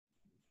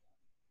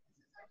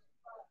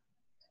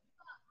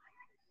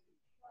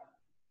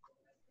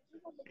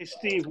Hey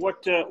Steve,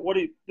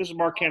 this is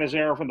Mark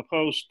Canizaro from the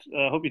Post.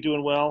 Hope you're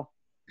doing well.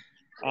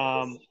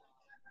 Um,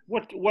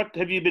 what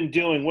have you been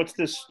doing? What's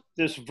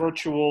this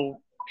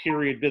virtual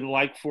period been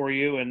like for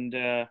you? And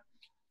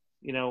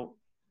you know,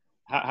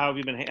 how have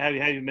you been? Have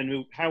you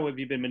been how have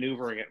you been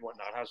maneuvering it and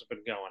whatnot? How's it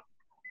been going?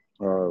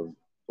 Uh,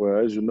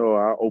 well, as you know,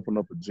 I opened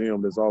up a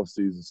gym this off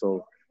season,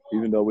 so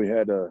even though we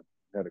had to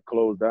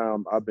close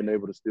down, I've been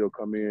able to still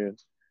come in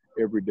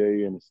every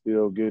day and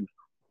still get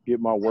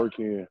my work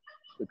in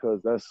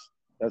because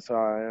that's how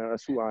I am.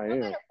 That's who I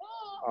am.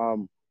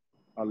 Um,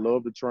 I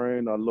love to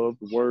train. I love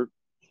to work.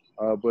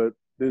 But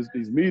these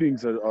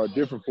meetings are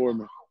different for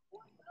me.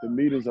 The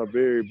meetings are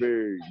very,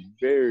 very,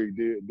 very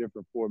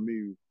different for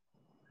me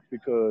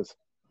because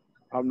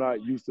I'm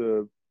not used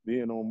to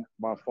being on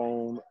my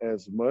phone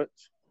as much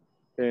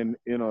and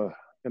in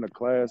a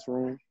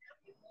classroom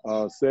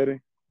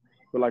setting.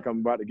 Feel like I'm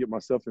about to get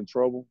myself in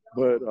trouble.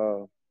 But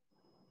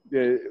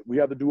yeah, we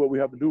have to do what we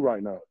have to do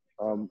right now.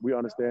 We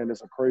understand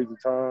it's a crazy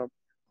time,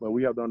 but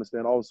we have to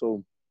understand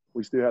also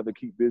we still have to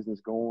keep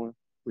business going.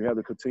 We have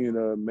to continue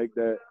to make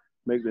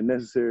the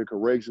necessary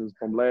corrections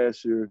from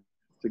last year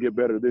to get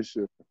better this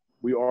year.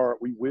 We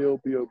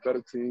will be a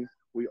better team.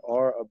 We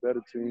are a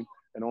better team,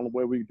 and the only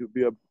way we can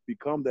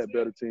become that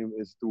better team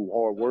is through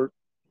hard work,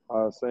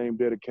 same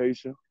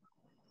dedication,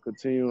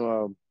 continue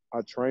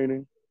our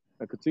training,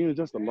 and continue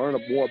just to learn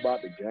more about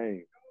the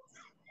game.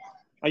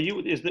 Are you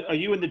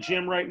in the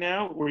gym right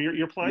now, or your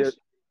Yes, place?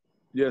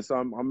 yes,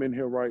 I'm in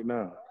here right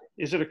now.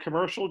 Is it a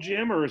commercial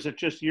gym or is it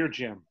just your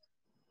gym?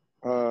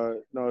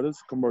 No, this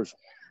is commercial.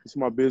 This is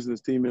my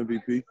business team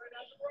MVP.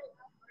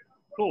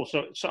 Cool.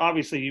 So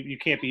obviously you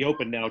can't be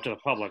open now to the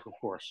public, of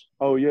course.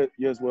 Oh, yeah,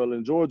 yes. Well,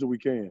 in Georgia we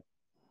can.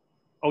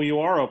 Oh, you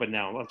are open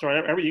now. That's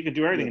right. You can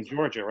do everything in Yes,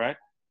 Georgia, right?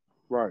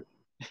 right,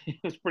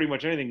 It's pretty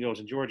much anything goes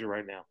in Georgia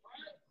right now.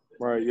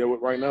 right. Yeah,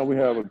 right now we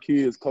have a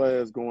kids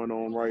class going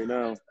on right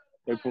now.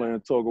 They're playing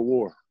tug of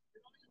war.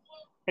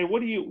 Hey,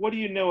 what do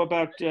you know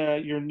about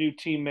your new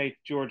teammate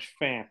George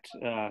Fant,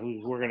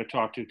 who we're going to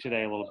talk to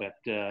today a little bit?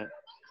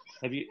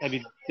 Have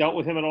you dealt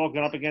with him at all?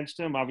 Gone up against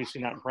him?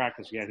 Obviously not in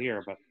practice yet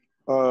here, but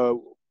Uh,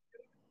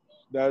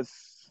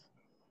 that's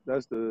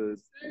that's the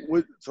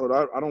so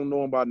I don't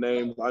know him by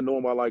name. I know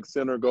him by like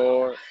center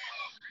guard.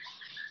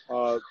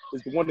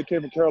 Is the one that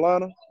came from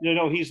Carolina.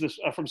 no, he's this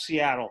from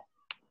Seattle.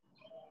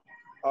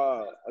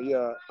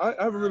 Yeah, I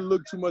haven't really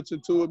looked too much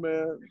into it,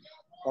 man.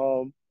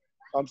 Um,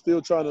 I'm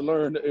still trying to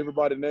learn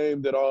everybody's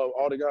name that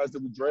all the guys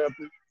that we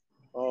drafted.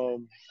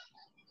 Um,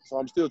 so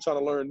I'm still trying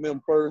to learn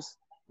them first.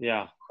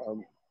 Yeah.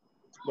 Um,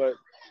 but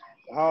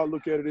how I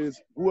look at it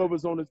is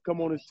whoever's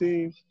come on this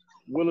team,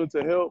 willing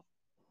to help,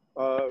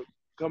 uh,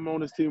 come on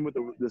this team with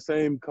the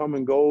same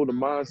common goal, the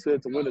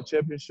mindset to win a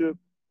championship.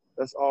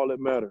 That's all that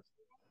matters.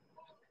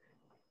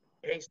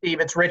 Hey, Steve,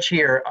 it's Rich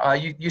here.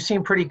 You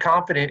seem pretty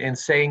confident in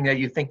saying that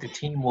you think the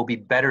team will be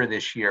better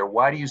this year.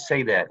 Why do you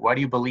say that? Why do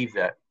you believe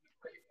that?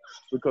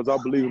 Because I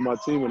believe in my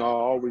team and I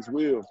always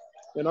will.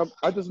 And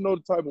I just know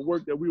the type of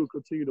work that we will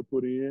continue to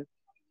put in.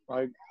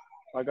 Like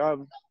like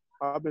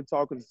I've been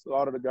talking to a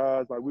lot of the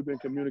guys. Like we've been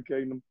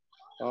communicating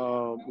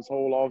them this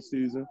whole off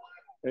season,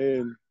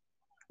 and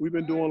we've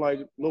been doing like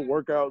little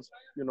workouts,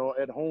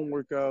 at home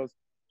workouts,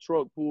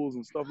 truck pulls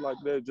and stuff like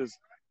that. Just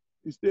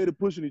instead of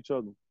pushing each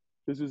other.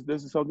 This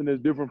is something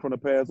that's different from the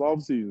past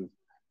off seasons,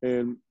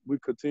 and we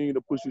continue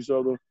to push each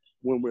other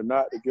when we're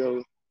not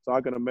together. So I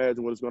can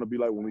imagine what it's going to be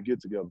like when we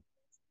get together.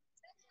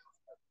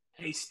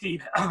 Hey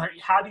Steve,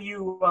 how do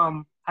you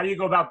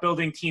go about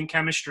building team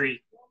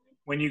chemistry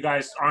when you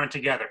guys aren't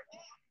together?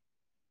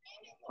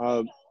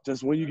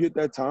 Just when you get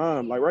that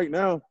time, like right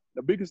now,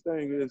 the biggest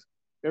thing is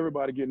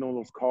everybody getting on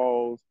those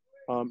calls,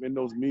 in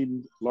those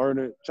meetings,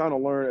 trying to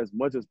learn as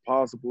much as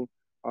possible.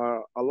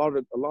 A lot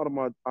of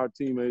my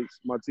teammates,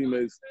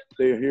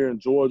 they're here in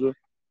Georgia.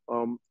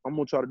 I'm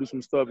gonna try to do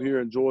some stuff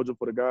here in Georgia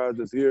for the guys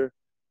that's here,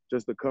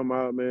 just to come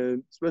out,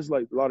 man.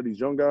 Especially like a lot of these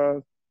young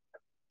guys,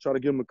 try to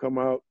get them to come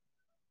out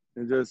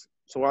and just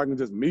so I can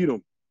just meet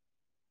them,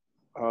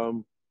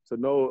 to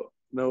know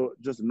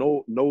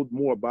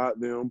more about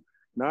them.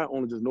 Not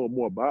only just know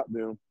more about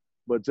them,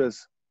 but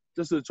just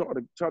to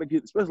try to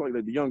get, especially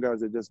like the young guys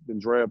that just been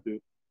drafted,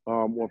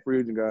 or free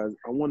agent guys.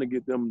 I want to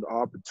get them the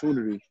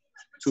opportunity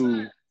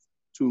to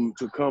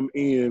come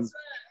in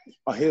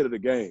ahead of the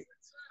game.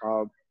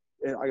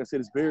 And like I said,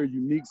 it's a very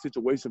unique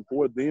situation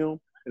for them,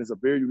 and it's a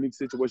very unique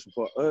situation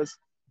for us.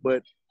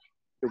 But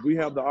if we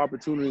have the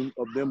opportunity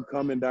of them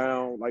coming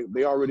down, like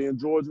they already in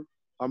Georgia,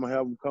 I'm gonna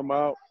have them come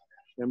out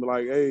and be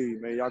like, "Hey,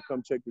 man, y'all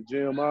come check the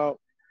gym out.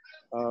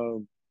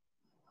 Um,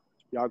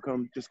 y'all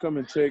come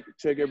and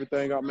check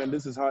everything out, man.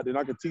 This is how." Then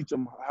I can teach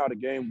them how the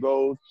game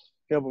goes,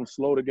 help them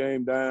slow the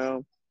game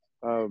down.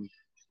 Um,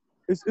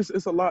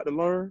 it's a lot to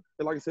learn,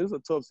 and like I said, it's a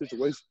tough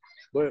situation,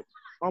 but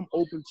I'm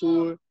open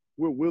to it.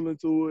 We're willing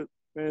to it,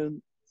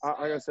 and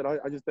like I said,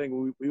 I just think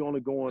we only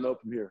going up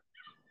from here.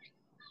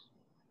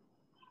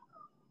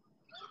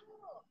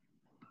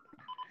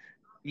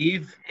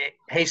 Steve,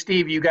 hey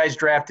Steve, you guys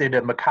drafted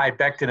Mekhi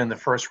Becton in the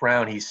first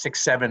round. He's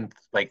 6'7",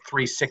 like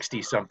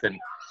 360 something.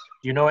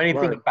 Do you know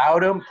anything Right.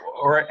 about him,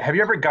 or have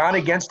you ever gone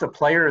against a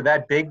player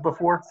that big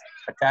before,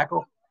 a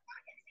tackle?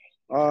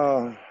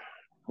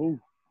 Who?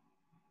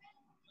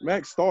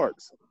 Max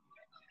Starks.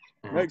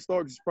 Mhm. Max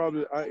Starks is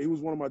probably, he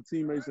was one of my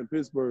teammates in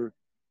Pittsburgh.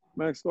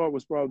 Max Stark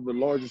was probably the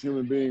largest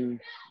human being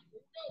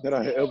that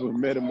I had ever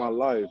met in my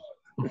life.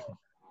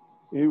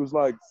 He was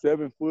like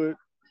 7 foot,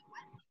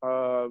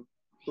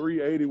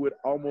 380 with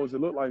almost, it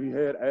looked like he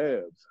had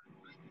abs.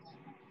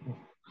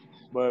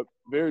 But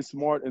very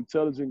smart,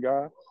 intelligent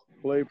guy,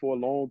 played for a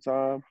long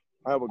time.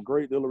 I have a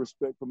great deal of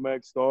respect for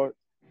Max Stark,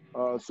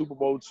 Super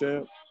Bowl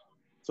champ.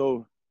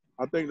 So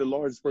I think the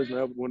largest person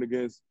I ever went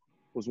against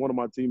was one of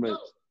my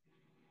teammates.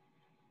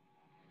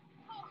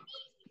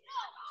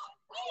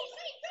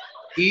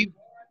 Steve?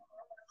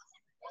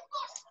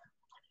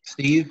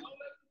 Steve?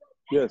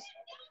 Yes.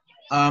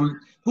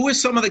 Who are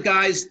some of the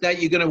guys that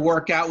you're going to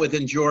work out with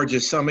in Georgia?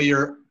 Some of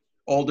your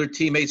older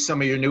teammates,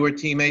 some of your newer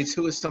teammates?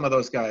 Who are some of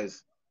those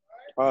guys?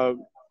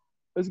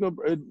 It's gonna.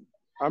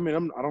 I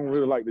mean, I don't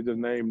really like to just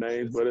name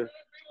names, but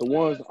the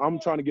ones I'm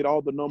trying to get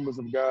all the numbers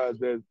of guys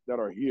that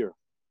are here.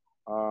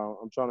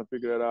 I'm trying to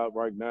figure that out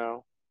right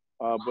now.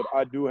 But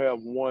I do have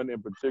one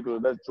in particular.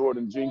 That's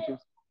Jordan Jenkins.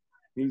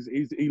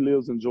 He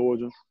lives in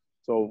Georgia,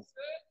 so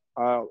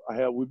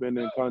we've been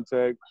in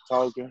contact,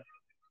 talking.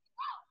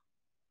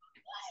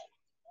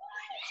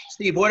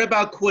 Steve, what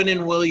about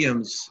Quinnen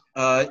Williams?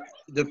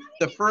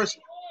 The first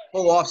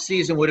full off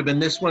season would have been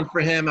this one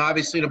for him.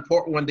 Obviously, an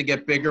important one to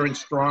get bigger and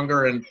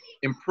stronger and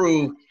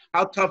improve.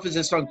 How tough is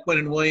this on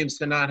Quinnen Williams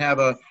to not have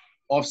a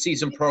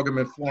off-season program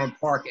in Florham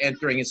Park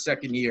entering his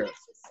second year?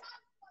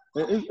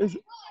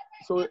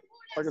 So, like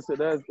I said,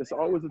 it's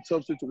always a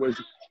tough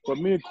situation. But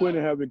me and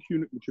Quinnen have been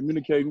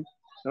communicating,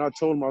 and I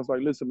told him, I was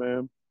like, listen,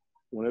 man,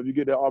 whenever you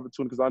get that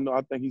opportunity, because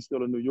I think he's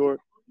still in New York,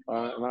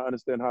 and I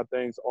understand how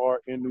things are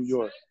in New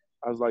York.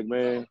 I was like,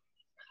 man,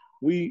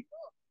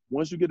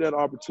 once you get that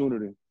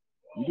opportunity,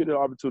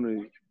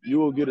 you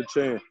will get a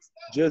chance.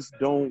 Just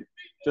don't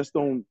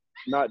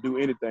not do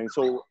anything.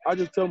 So I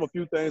just tell him a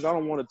few things. I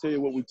don't want to tell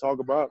you what we talk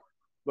about,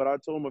 but I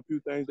told him a few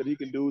things that he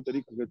can do, that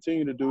he can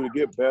continue to do to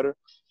get better.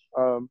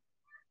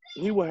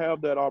 He will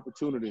have that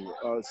opportunity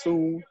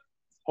soon,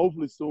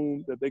 hopefully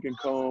soon, that they can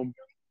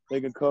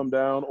come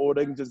down, or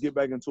they can just get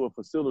back into a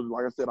facility.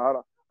 Like I said, I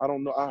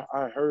don't know.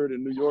 I heard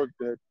in New York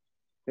that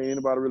ain't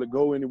anybody really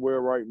go anywhere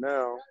right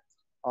now.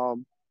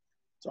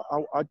 So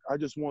I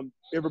just want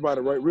everybody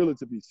really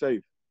to be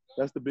safe.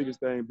 That's the biggest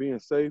thing, being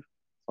safe.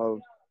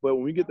 But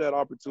when we get that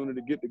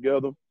opportunity to get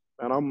together,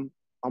 and I'm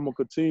gonna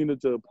continue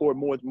to pour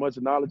much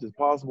knowledge as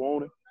possible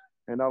on it.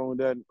 And not only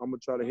that, I'm gonna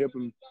try to help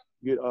him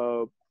get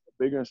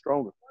bigger and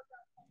stronger.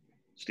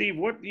 Steve,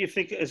 what do you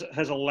think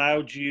has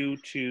allowed you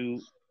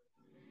to,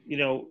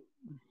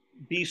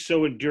 be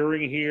so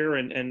enduring here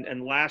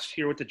and last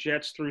here with the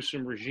Jets through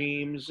some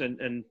regimes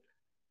and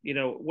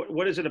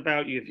what is it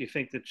about you, if you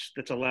think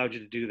that's allowed you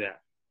to do that?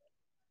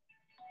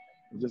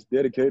 Just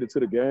dedicated to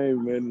the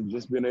game, man, and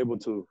just being able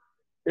to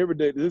every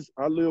day.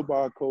 I live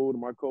by a code,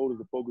 and my code is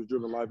a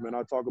focus-driven life, man.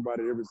 I talk about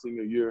it every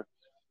single year.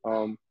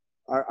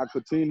 I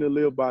continue to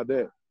live by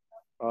that.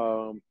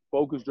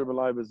 Focus-driven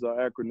life is an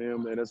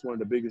acronym, and that's one of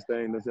the biggest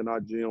things that's in our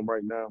gym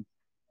right now.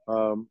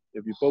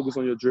 If you focus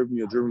on your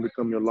driven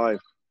become your life.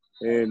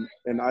 And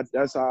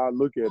that's how I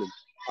look at it.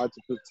 I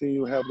to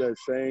continue to have that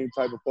same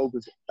type of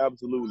focus,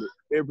 absolutely,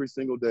 every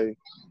single day.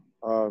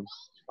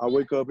 I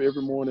wake up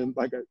every morning,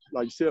 like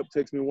Shep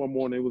texted me one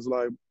morning. It was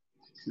like,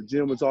 the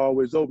gym is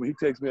always open. He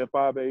texted me at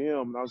 5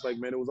 a.m. and I was like,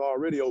 man, it was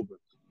already open.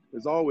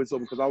 It's always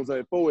open because I was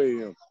at 4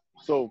 a.m.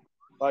 So,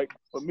 like,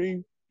 for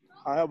me,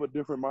 I have a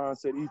different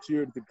mindset each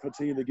year to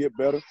continue to get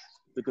better,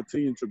 to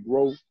continue to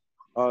grow,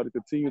 to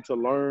continue to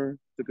learn,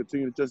 to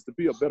continue just to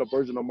be a better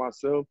version of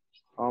myself,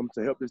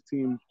 to help this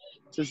team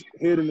just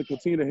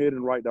continue to head in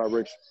the right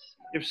direction.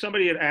 If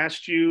somebody had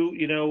asked you,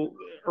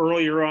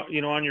 earlier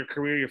on, on your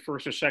career, your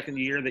first or second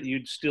year, that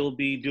you'd still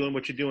be doing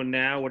what you're doing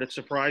now, would it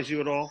surprise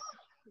you at all?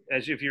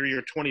 As if you're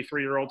your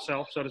 23-year-old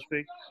self, so to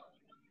speak?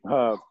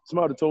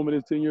 Somebody told me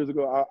this 10 years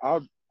ago.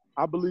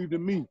 I believed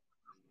in me.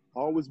 I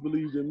always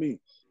believed in me.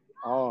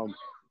 I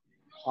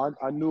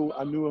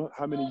knew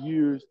how many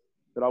years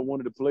that I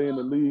wanted to play in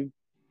the league,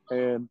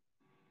 and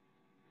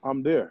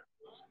I'm there.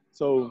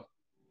 So,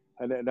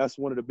 and that's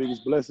one of the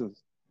biggest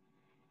blessings.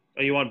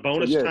 Are you on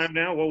bonus time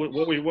now?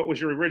 What was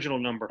your original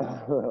number?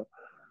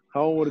 I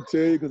don't want to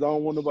tell you because I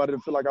don't want nobody to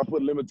feel like I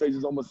put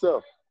limitations on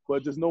myself.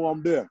 But just know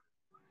I'm there.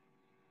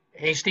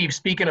 Hey, Steve,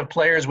 speaking of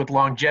players with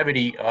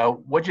longevity,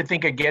 what'd you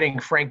think of getting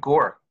Frank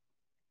Gore?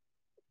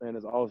 Man,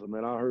 it's awesome,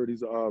 man. I heard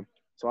he's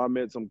so I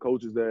met some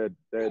coaches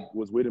that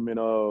was with him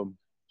in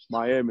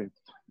Miami.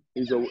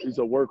 He's a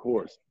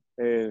workhorse,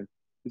 and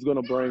he's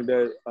gonna bring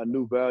a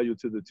new value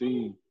to the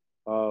team.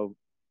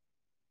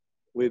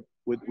 With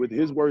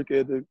his work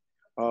ethic,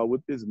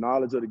 with his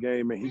knowledge of the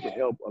game, man, he can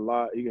help a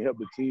lot. He can help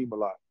the team a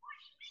lot.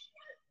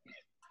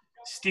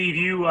 Steve,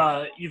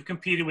 you've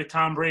competed with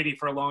Tom Brady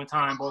for a long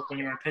time, both when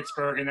you were in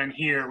Pittsburgh and then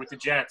here with the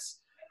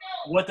Jets.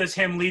 What does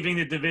him leaving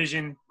the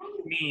division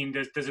mean?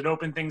 Does it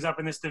open things up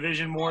in this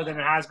division more than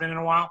it has been in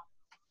a while?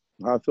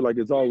 I feel like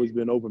it's always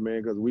been open,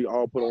 man, because we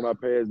all put on our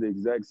pads the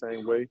exact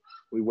same way.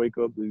 We wake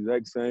up the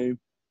exact same.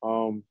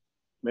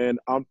 Man,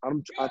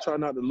 I try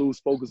not to lose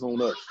focus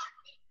on us.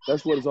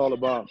 That's what it's all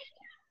about.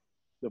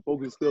 The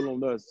focus is still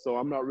on us. So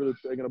I'm not really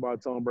thinking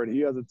about Tom Brady. He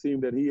has a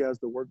team that he has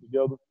to work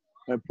together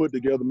and put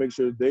together, make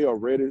sure they are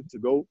ready to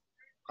go.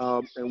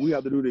 And we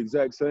have to do the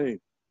exact same.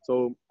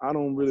 So I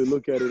don't really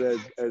look at it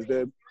as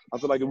that. I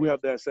feel like if we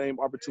have that same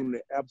opportunity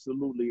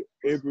absolutely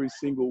every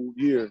single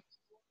year,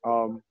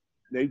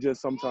 they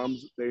just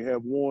sometimes they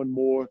have won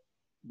more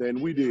than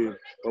we did.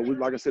 But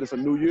like I said, it's a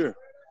new year.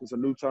 It's a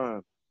new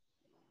time.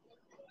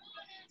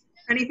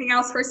 Anything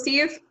else for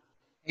Steve?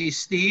 Hey,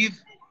 Steve.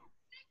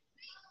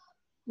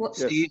 Well,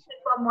 Steve.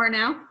 one more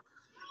now.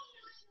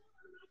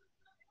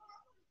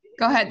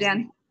 Go ahead,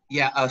 Dan.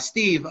 Yeah,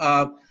 Steve,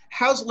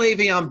 how's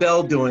Le'Veon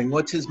Bell doing?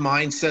 What's his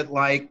mindset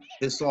like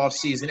this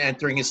offseason,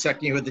 entering his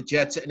second year with the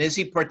Jets? And is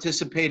he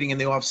participating in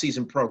the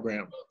offseason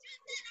program?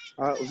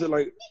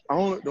 The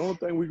only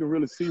thing we can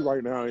really see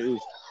right now is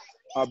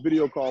our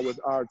video call with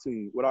our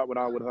team, with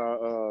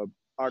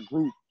our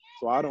group.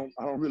 So I don't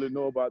really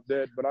know about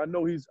that, but I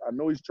know he's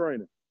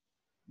training.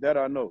 That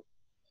I know.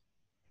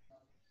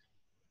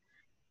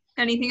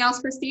 Anything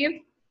else for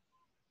Steve?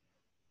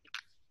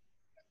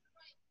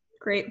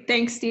 Great.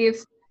 Thanks,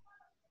 Steve.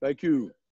 Thank you.